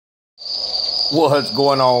What's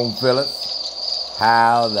going on, fellas?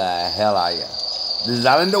 How the hell are ya? This is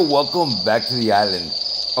Islander. Welcome back to the island.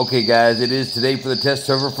 Okay, guys, it is today for the test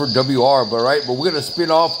server for WR, but we're gonna spin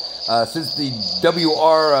off since the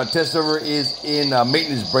WR test server is in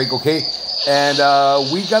maintenance break. Okay, and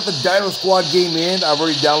we got the Dino Squad game in. I've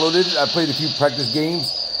already downloaded it. I played a few practice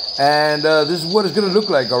games, and this is what it's gonna look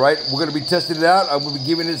like. All right, we're gonna be testing it out. I'm gonna be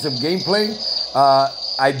giving it some gameplay.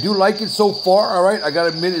 I do like it so far. All right, I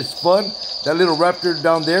gotta admit it's fun. That little raptor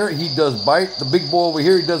down there, he does bite. The big boy over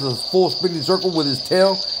here, he does a full spinning circle with his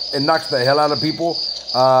tail and knocks the hell out of people.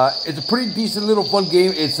 It's a pretty decent little fun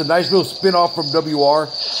game. It's a nice little spin-off from WR.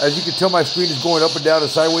 As you can tell, my screen is going up and down and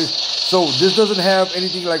sideways. So this doesn't have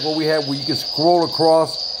anything like what we have where you can scroll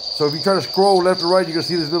across. So if you try to scroll left or right, you're gonna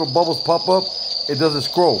see these little bubbles pop up. It doesn't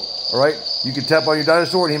scroll, all right? You can tap on your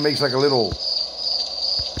dinosaur and he makes like a little,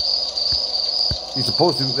 he's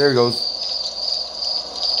supposed to, there he goes.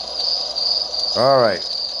 All right,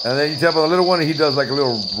 and then you tap on the little one and he does like a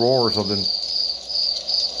little roar or something.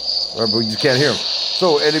 All right, but we just can't hear him.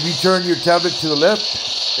 So, and if you turn your tablet to the left,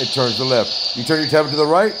 it turns to the left. You turn your tablet to the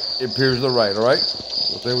right, it appears to the right, all right?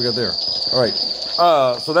 What the hell we got there? All right,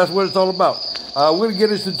 so that's what it's all about. We're gonna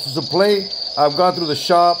get into some play. I've gone through the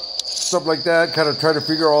shop, stuff like that, kind of trying to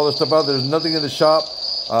figure all this stuff out. There's nothing in the shop.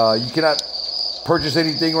 You cannot purchase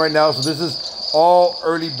anything right now, so this is all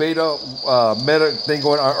early beta meta thing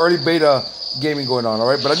going on, early beta gaming going on, all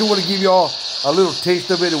right? But I do want to give y'all a little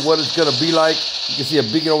taste of it and what it's gonna be like. You can see a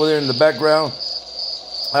beacon over there in the background.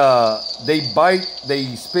 They bite,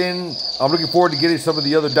 they spin. I'm looking forward to getting some of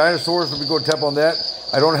the other dinosaurs. Let me go and tap on that.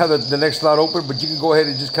 I don't have the next slot open, but you can go ahead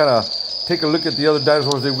and just kind of take a look at the other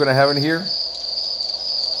dinosaurs that we're gonna have in here.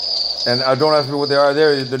 And don't ask me what they are.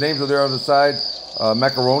 There, the names are there on the side.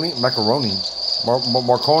 Marconi,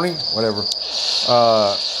 whatever.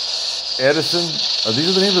 Edison. These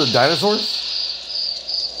are the names of the dinosaurs?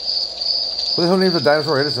 What the hell names the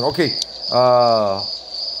dinosaur Edison? Okay.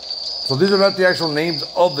 So these are not the actual names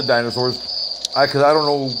of the dinosaurs, because I don't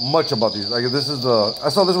know much about these. Like this is I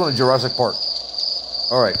saw this one in Jurassic Park.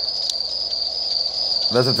 All right.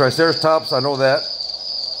 That's a Triceratops. I know that.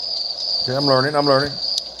 Okay, I'm learning.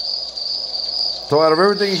 So out of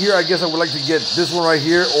everything here, I guess I would like to get this one right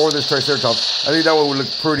here or this Triceratops. I think that one would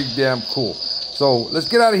look pretty damn cool. So let's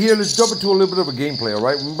get out of here. Let's jump into a little bit of a gameplay, all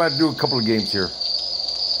right? We might do a couple of games here.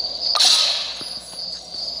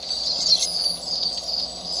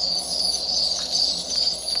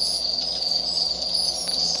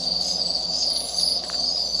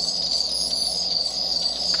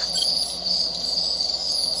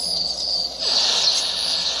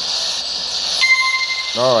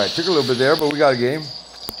 All right, took a little bit there, but we got a game.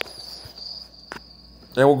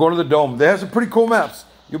 And we'll go to the dome. They have some pretty cool maps.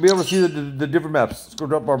 You'll be able to see the different maps. Let's go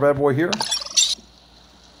drop our bad boy here.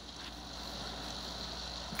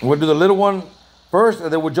 We'll do the little one first,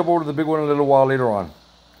 and then we'll jump over to the big one a little while later on.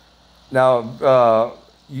 Now,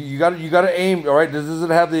 you got to aim. All right, this doesn't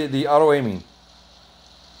have the auto aiming.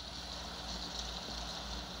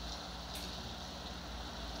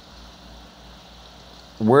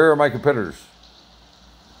 Where are my competitors?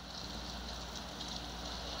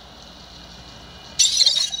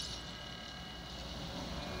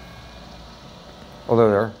 Oh, they're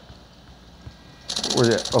there. Where's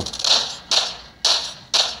it? Oh.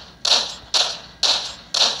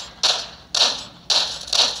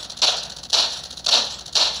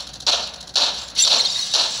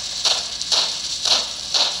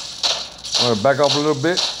 I'm gonna back off a little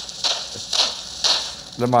bit.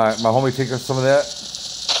 Let my homie take some of that.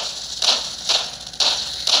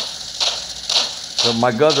 So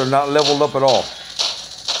my guns are not leveled up at all.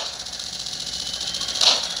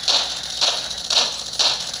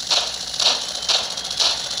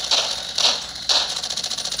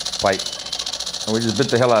 Fight. And we just bit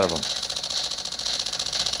the hell out of him.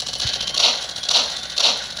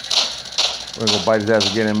 We're gonna go bite his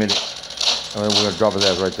ass again in a minute. And then we're gonna drop his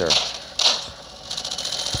ass right there.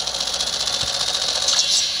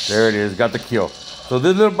 There it is, got the kill. So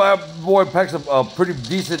this little boy packs a pretty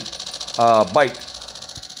decent bite.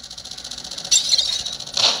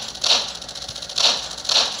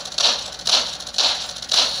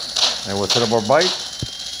 And we'll set up our bite.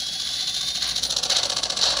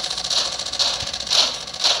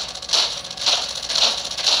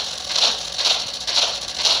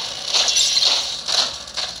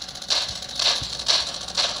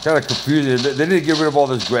 Kind of confusing. They need to get rid of all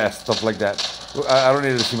this grass, stuff like that. I don't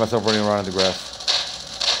need to see myself running around in the grass.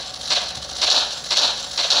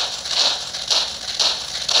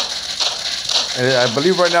 And I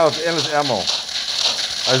believe right now it's endless ammo.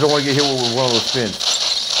 I just don't want to get hit with one of those spins.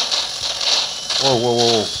 Whoa, whoa, whoa,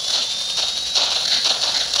 whoa.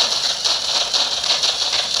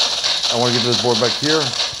 I want to get this board back here.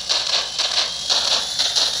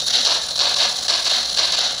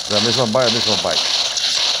 Did I miss my bite? I missed my bite.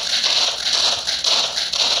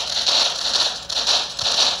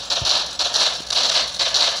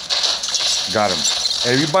 Got him.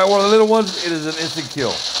 And if you bite one of the little ones, it is an instant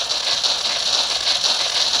kill.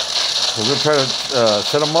 So we're going to try to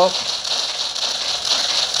set them up.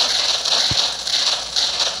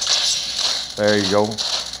 There you go.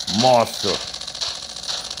 Monster.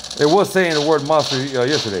 It was saying the word monster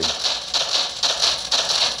yesterday.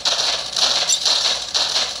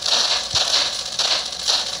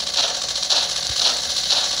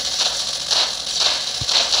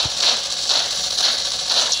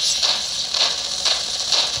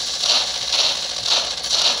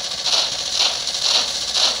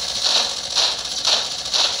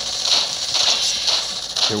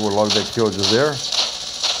 Okay, we'll log that kill just there.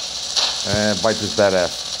 And bite this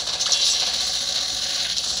badass.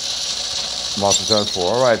 Monster times 4.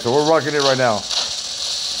 Alright, so we're rocking it right now.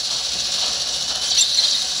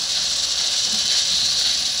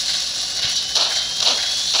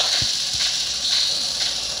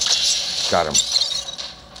 Got him.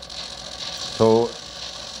 So,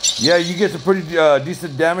 yeah, you get some pretty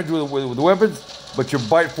decent damage with weapons, but your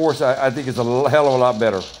bite force, I think, is a hell of a lot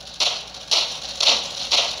better.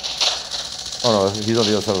 Oh no, he's on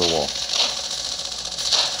the other side of the wall.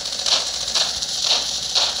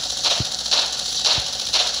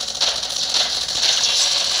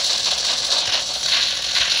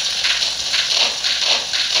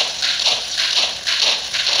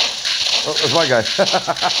 Oh, that's my guy.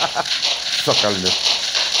 Suck out of this.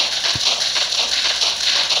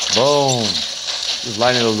 Boom. Just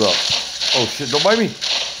lining those up. Oh shit, don't bite me.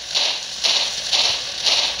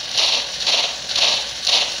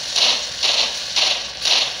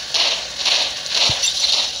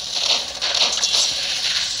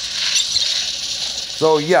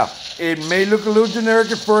 So yeah, it may look a little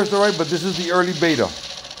generic at first, all right, but this is the early beta.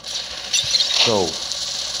 So,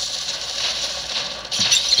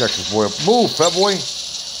 check this boy up. Move, fat boy.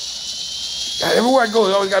 God, everywhere I go,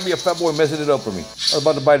 there's always got to be a fat boy messing it up for me. I was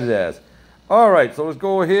about to bite his ass. All right, so let's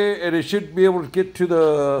go ahead, and it should be able to get to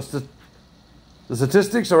the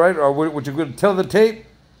statistics, all right, or what you're going to tell the tape.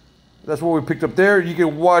 That's what we picked up there. You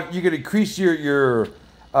can watch. You can increase your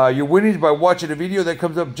winnings by watching a video that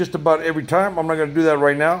comes up just about every time. I'm not going to do that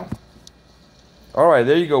right now. All right,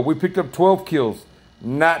 there you go. We picked up 12 kills.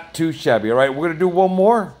 Not too shabby. All right, we're going to do one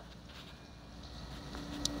more.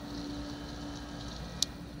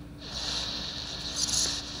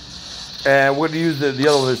 And we're going to use the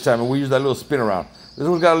other one this time. And we use that little spin around. This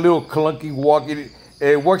one's got a little clunky walk.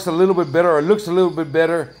 It works a little bit better, or it looks a little bit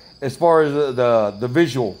better as far as the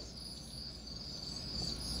visual.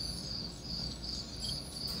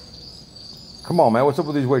 Come on, man. What's up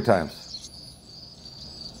with these wait times?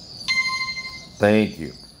 Thank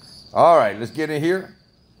you. All right, let's get in here.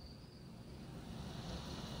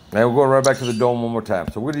 And we're going right back to the dome one more time.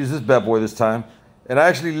 So we're going to use this bad boy this time. And I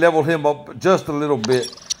actually leveled him up just a little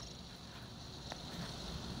bit.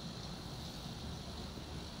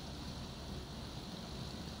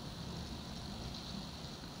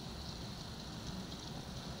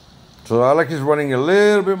 So I like he's running a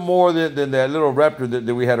little bit more than that little Raptor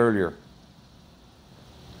that we had earlier.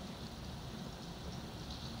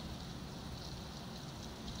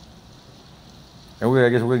 And I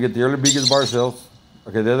guess we're going to get the early beacons by ourselves.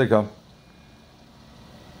 Okay, there they come.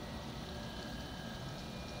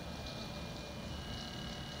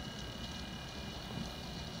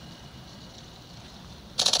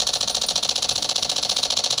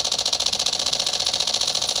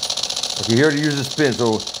 Okay, here to use the spin,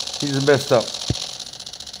 so he's messed up.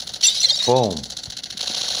 Boom.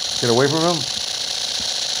 Get away from him.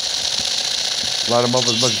 Line him up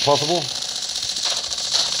as much as possible.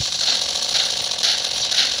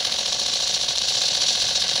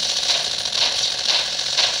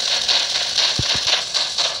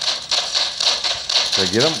 Did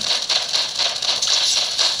I get him?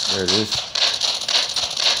 There it is.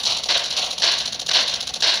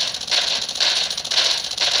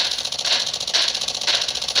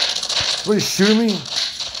 Somebody shooting me?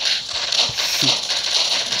 Shoot.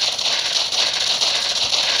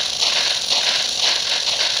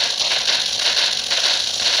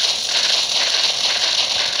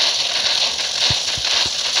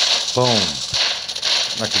 Boom.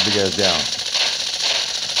 Knock the big ass down.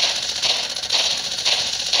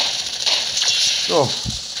 Oh,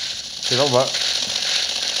 get over.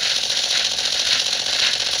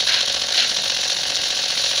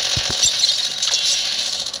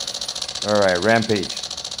 All right, rampage.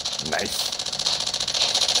 Nice.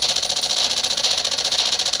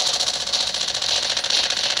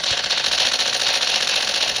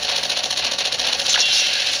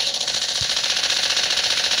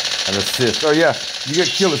 An assist. Oh yeah, you get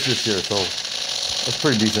kill assist here, so that's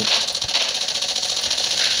pretty decent.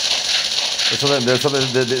 That's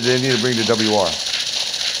something that they need to bring to WR.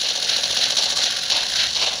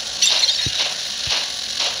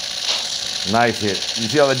 Nice hit. You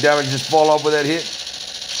see how the damage just fall off with that hit?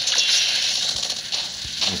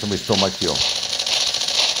 And somebody stole my kill.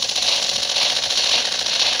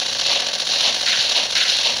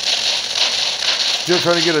 Still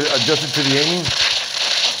trying to get adjusted to the aiming.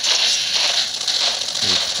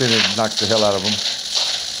 Spin it, knocked the hell out of him.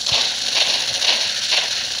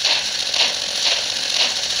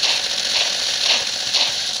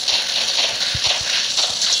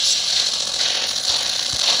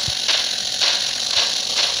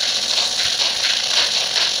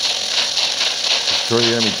 Destroy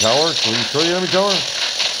the enemy tower? Can we destroy the enemy tower?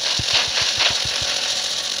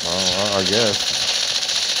 Oh, I guess.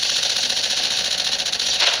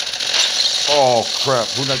 Oh crap,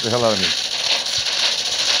 who knocked the hell out of me?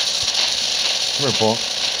 Come here, Paul.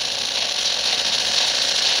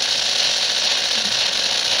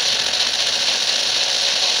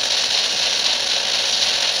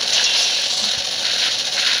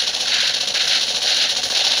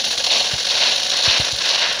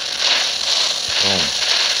 Boom.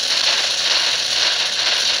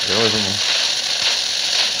 Get away from me.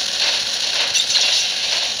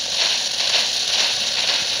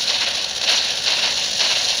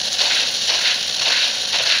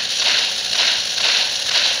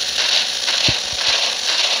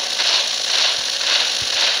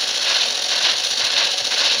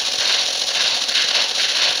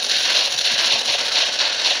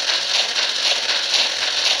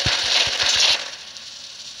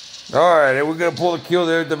 All right, and we're gonna pull the kill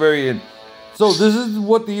there at the very end. So this is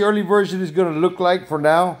what the early version is gonna look like for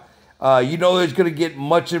now. You know it's gonna get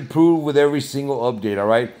much improved with every single update, all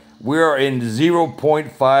right? We are in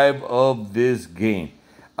 0.5 of this game.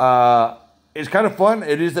 It's kind of fun.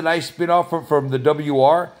 It is a nice spin-off from the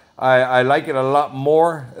WR. I like it a lot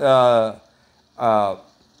more.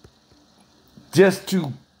 Just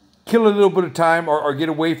to kill a little bit of time or get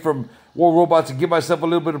away from war robots and give myself a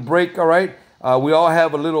little bit of break, all right? We all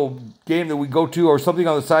have a little game that we go to or something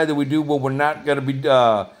on the side that we do when we're not going to be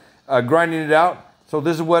grinding it out. So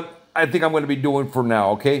this is what I think I'm going to be doing for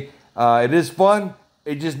now, okay? It is fun.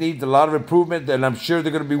 It just needs a lot of improvement, and I'm sure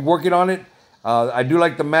they're going to be working on it. I do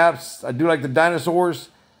like the maps. I do like the dinosaurs.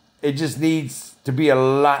 It just needs to be a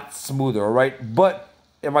lot smoother, all right? But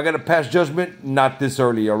am I going to pass judgment? Not this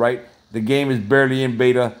early, all right? The game is barely in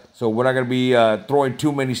beta, so we're not going to be throwing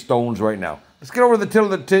too many stones right now. Let's get over the tail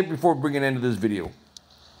of the tape before we bring an end to this video.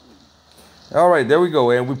 All right, there we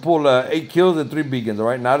go. And we pulled 8 kills and 3 beacons, all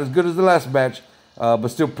right? Not as good as the last match, but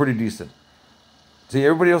still pretty decent. See,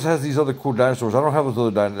 everybody else has these other cool dinosaurs. I don't have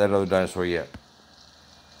that other dinosaur yet.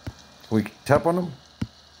 Can we tap on them?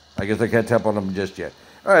 I guess I can't tap on them just yet.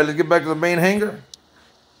 All right, let's get back to the main hangar.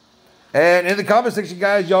 And in the comment section,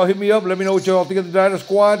 guys, y'all hit me up. Let me know what y'all think of the Dino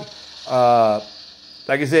Squad.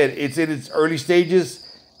 Like I said, it's in its early stages.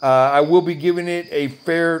 I will be giving it a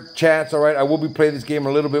fair chance, all right? I will be playing this game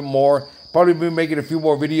a little bit more. Probably be making a few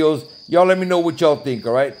more videos. Y'all let me know what y'all think,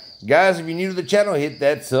 all right? Guys, if you're new to the channel, hit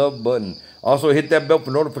that sub button. Also, hit that bell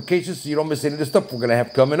for notifications so you don't miss any of the stuff we're going to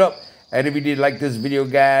have coming up. And if you did like this video,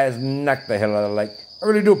 guys, knock the hell out of a like. I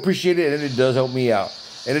really do appreciate it, and it does help me out.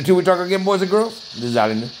 And until we talk again, boys and girls, this is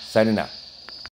Islander signing out.